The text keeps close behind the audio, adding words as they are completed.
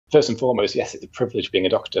first and foremost, yes, it's a privilege being a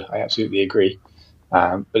doctor. I absolutely agree.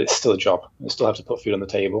 But it's still a job. We still have to put food on the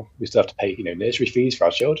table. We still have to pay, nursery fees for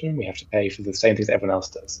our children. We have to pay for the same things that everyone else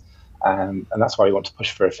does. And that's why we want to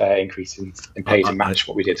push for a fair increase in pay to match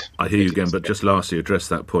what we did. I hear you again, but just lastly, address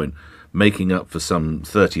that point. Making up for some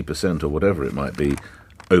 30% or whatever it might be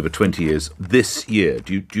over 20 years this year,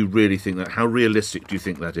 do you really think that? How realistic do you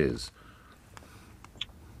think that is?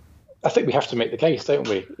 I think we have to make the case, don't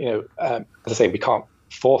we? As I say, we can't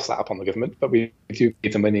force that upon the government, but we do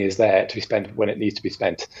believe the money is there to be spent when it needs to be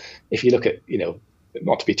spent. If you look at,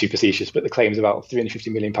 not to be too facetious, but the claims about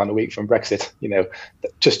 £350 million a week from Brexit,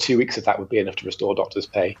 just 2 weeks of that would be enough to restore doctors'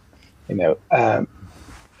 pay.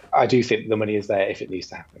 I do think the money is there if it needs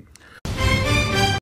to happen.